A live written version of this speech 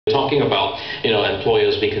Talking about,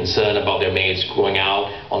 employers being concerned about their mates going out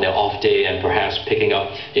on their off day and perhaps picking up,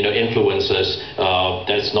 influences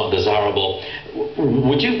that's not desirable.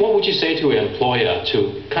 What would you say to an employer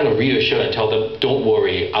to kind of reassure and tell them, don't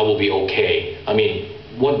worry, I will be okay? I mean,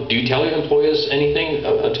 do you tell your employers anything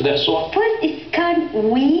to that sort? First, it's kind of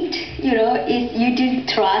weird, if you didn't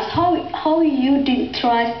trust. How you didn't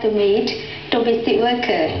trust the mate, domestic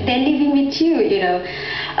worker? They're living with you,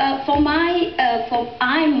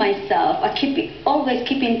 I myself, always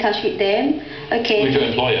keep in touch with them. Okay. With your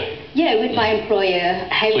employer? Yeah, with my employer.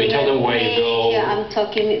 So you tell them where you go? Yeah, I'm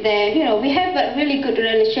talking with them. We have a really good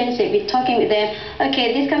relationship. We're talking with them.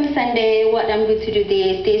 Okay, this coming Sunday, what I'm going to do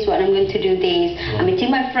this, what I'm going to do this. I'm meeting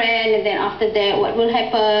my friend, and then after that, what will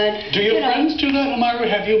happen? Do your friends do that, Amira?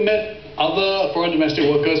 Have you met other foreign domestic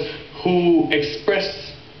workers who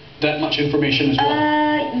express that much information as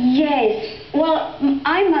well? Yes. Well,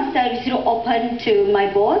 I myself is open to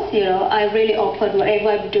my boss. I really open whatever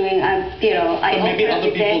I'm doing. I but maybe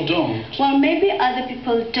other people don't. Well, maybe other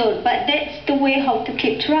people don't, but that's the way how to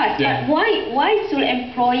keep trust. Yeah. But why should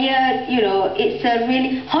employer? It's a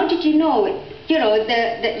really. How did you know?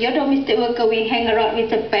 Your domestic worker will hang around with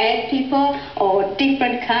the bad people or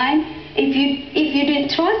different kind. If you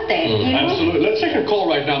didn't trust them, Absolutely. Let's take a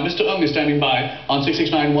call right now. Mr. Ng is standing by on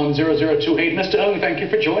 669-10028. Mr. Ng, thank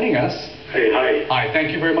you for joining us. Hey, hi. Hi,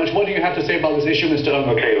 thank you very much. What do you have to say about this issue, Mr.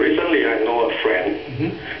 Ng? Okay, recently I know a friend.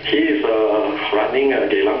 He is running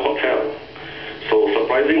a Geylang hotel. So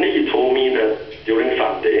surprisingly, he told me that during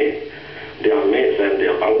Sunday, their mates and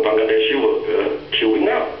their Bangladeshi workers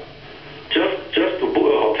queuing up just to book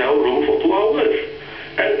a hotel room for 2 hours.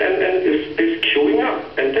 And it's queuing up,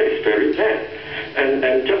 and that is very bad.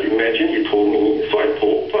 And just imagine, he told me, so I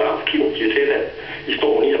asked him, he said that it's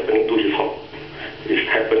not only happening to his home, it's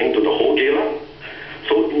happening to the whole Geylang.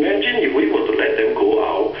 So imagine if we were to let them go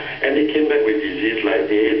out, and they came back with disease like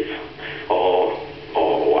this, or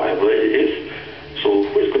whatever it is. So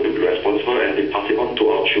who is going to be responsible, and they pass it on to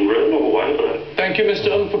our children or whatever? Thank you,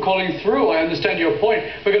 Mr. Ng, for calling through. I understand your point.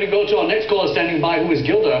 We're going to go to our next caller standing by, who is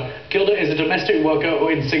Gilda. Gilda is a domestic worker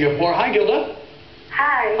in Singapore. Hi, Gilda.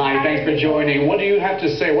 Hi. Hi, thanks for joining. What do you have to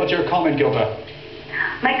say? What's your comment, Gilda?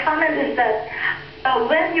 My comment is that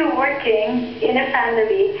when you're working in a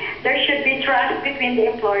family, there should be trust between the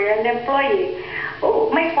employer and the employee.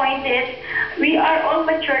 My point is, we are all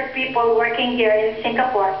mature people working here in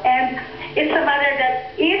Singapore, and it's a matter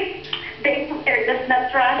that if the employer does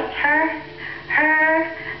not trust her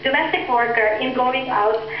domestic worker in going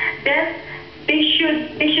out, then they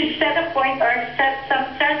should set a point or set some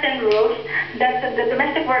certain rules that the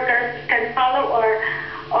domestic workers can follow or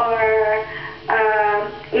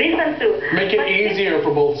listen to. Make it easier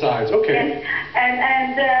for both sides. Okay. Yes.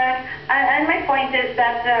 And my point is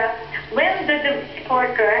that when the domestic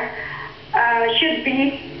worker should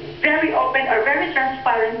be very open or very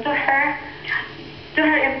transparent to her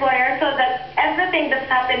employer, so that everything that's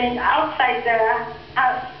happening outside the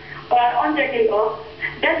house or on their day off,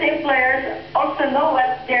 that the employers also know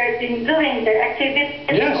what they're been doing, their activities.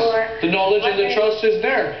 Yes, the knowledge and the trust is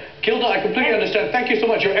there. Gilda, I completely understand. Thank you so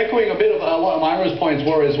much. You're echoing a bit of what Myra's points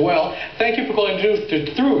were as well. Thank you for calling through to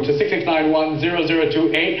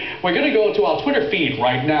 669-10028. We're going to go to our Twitter feed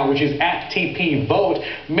right now, which is @TPVote.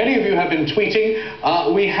 Many of you have been tweeting.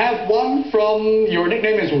 We have one from, your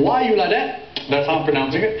nickname is Why You Ladette. That's how I'm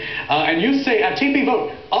pronouncing it. And you say,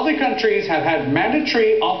 @TPVote, other countries have had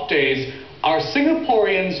mandatory off days. Are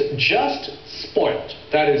Singaporeans just spoiled?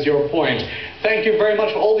 That is your point. Thank you very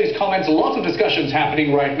much for all these comments. Lots of discussions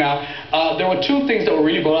happening right now. There were two things that were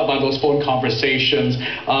really brought up by those phone conversations.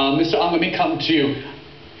 Mr. Ang, let me come to you.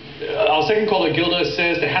 Our second caller, Gilda,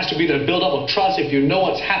 says there has to be the build-up of trust. If you know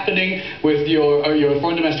what's happening with your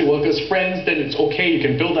foreign domestic workers' friends, then it's okay. You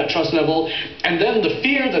can build that trust level. And then the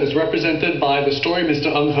fear that is represented by the story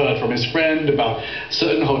Mr. Ng heard from his friend about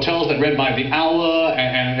certain hotels that rent by the hour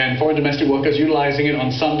and foreign domestic workers utilizing it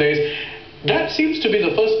on Sundays. That seems to be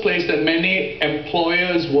the first place that many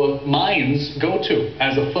employers' minds go to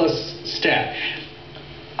as a first step.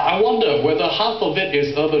 I wonder whether half of it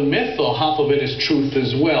is urban myth or half of it is truth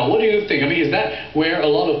as well. What do you think? I mean, is that where a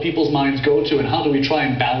lot of people's minds go to, and how do we try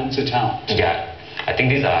and balance it out? Yeah, I think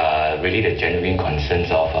these are really the genuine concerns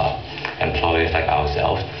of employers like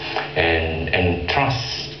ourselves, and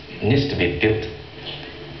trust needs to be built.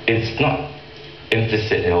 It's not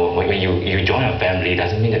implicit, when you join a family, it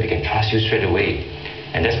doesn't mean that we can trust you straight away.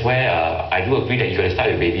 And that's where I do agree that you got to start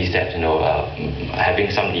with baby steps, having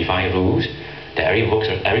some defined rules that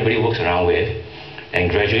everybody works around with, and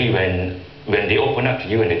gradually when when they open up to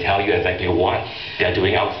you and they tell you exactly what they're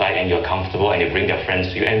doing outside and you're comfortable and they bring their friends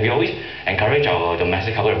to you. And we always encourage our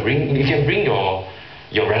domestic couple to you can bring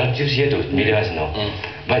your relatives here to meet us, you know.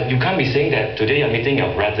 But you can't be saying that today you're meeting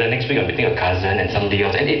your brother, next week you're meeting your cousin and somebody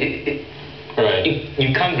else. And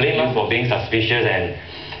you can't blame us for being suspicious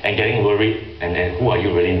and getting worried. And then who are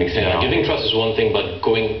you really mixing around? Giving trust is one thing, but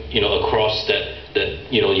going across that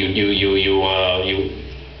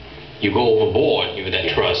you go overboard with that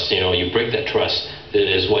trust. You break that trust.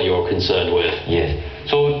 Is what you're concerned with. Yes.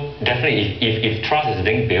 So definitely, if trust is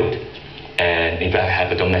being built. And if I have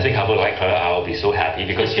a domestic couple like her, I'll be so happy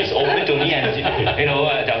because she's open to me, and I'm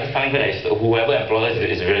just telling her that whoever employs her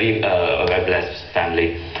is really a very blessed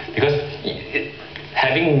family. Because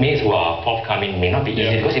having maids who are forthcoming may not be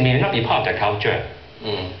easy because it may not be part of their culture.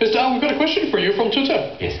 Mr. Ang, we've got a question for you from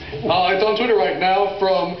Twitter. Yes. It's on Twitter right now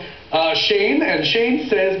from Shane, and Shane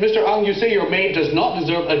says, Mr. Ang, you say your maid does not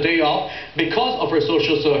deserve a day off because of her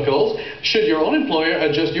social circles. Should your own employer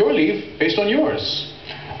adjust your leave based on yours?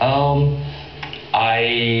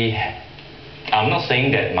 I'm not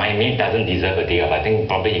saying that my maid doesn't deserve a day off. I think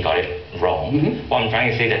probably he got it wrong. What I'm trying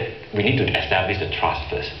to say that we need to establish the trust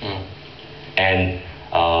first. And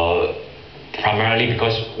primarily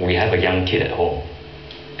because we have a young kid at home.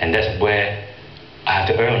 And that's where I have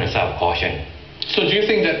to err on the side of caution. So do you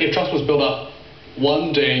think that if trust was built up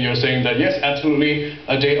one day, you're saying that yes, absolutely,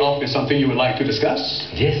 a day off is something you would like to discuss?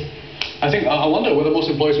 Yes. I wonder whether most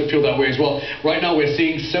employees would feel that way as well. Right now we're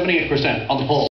seeing 78% on the poll.